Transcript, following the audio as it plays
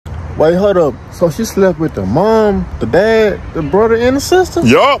Wait, hold up. So she slept with the mom, the dad, the brother, and the sister?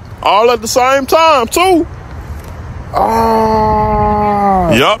 Yup, all at the same time, too.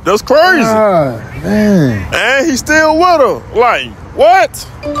 Oh. Yup, that's crazy. Man. And he's still with her. Like, what?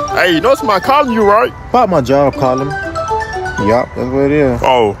 Hey, you know it's my calling you, right? About my job calling. Yup, that's what it is.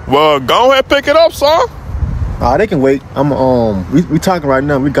 Oh, well, go ahead and pick it up, son. They can wait. We talking right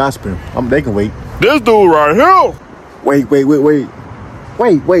now. We gossiping. They can wait. This dude right here. Wait.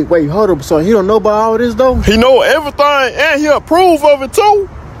 Hold up. So he don't know about all this though? He know everything and he approve of it too.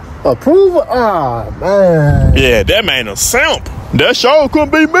 Approve? Ah, man. Yeah, that man a simp. That sure couldn't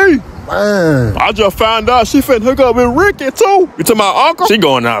be me. Man. I just found out she finna hook up with Ricky too. You talking about Uncle? She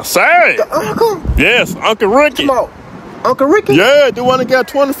going outside. The uncle? Yes, Uncle Ricky. Uncle Ricky? Yeah, the one that got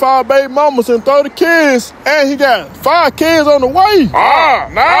 25 baby mamas and 30 kids. And he got 5 kids on the way.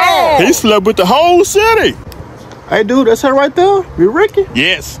 No. He slept with the whole city. Hey, dude, that's her right there? With Ricky?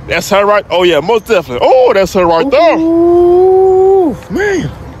 Yes, that's her right. Oh, yeah, most definitely. Oh, that's her right there. Ooh, man.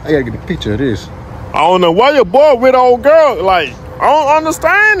 I gotta get a picture of this. I don't know why your boy with old girl. Like, I don't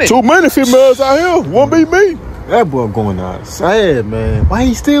understand it. Too many females out here. Won't be me. That boy going outside, man. Why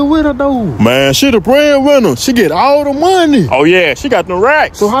he still with her, though? Man, she the breadwinner. She get all the money. Oh, yeah, she got the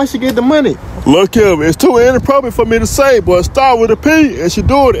racks. So how she get the money? Look here, it's too inappropriate for me to say, but it start with a P, and she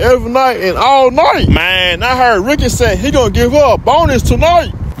do it every night and all night. Man, I heard Ricky say he gonna give her a bonus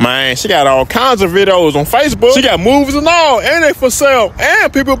tonight. Man, she got all kinds of videos on Facebook. She got movies and all, and they for sale,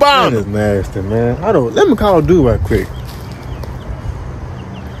 and people buying them. That is nasty, man. Let me call dude right quick.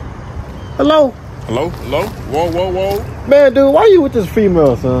 Hello? Hello? Whoa. Man, dude, why you with this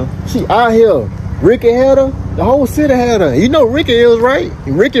female, son? She out here. Ricky had her. The whole city had her. You know Ricky is, right?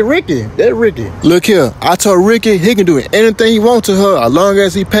 Ricky. That Ricky. Look here. I told Ricky he can do anything he wants to her as long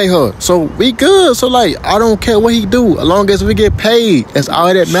as he pay her. So we good. So, like, I don't care what he do as long as we get paid. That's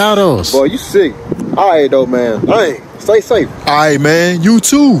all that matters. Boy, you sick. All right, though, man. Hey, stay safe. All right, man. You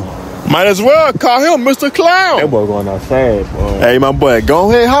too. Might as well call him Mr. Clown. That boy going outside, boy. Hey, my boy,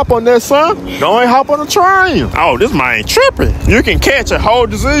 go ahead hop on that, son. Go ahead hop on the train. Oh, this man ain't tripping. You can catch a whole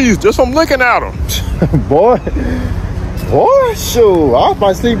disease just from looking at him. Boy, shoot. I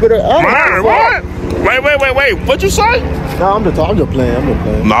might sleep with her. Man, what? Wait. What you say? No, I'm just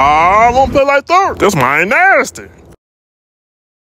playing. Nah, I won't play like that. This man nasty.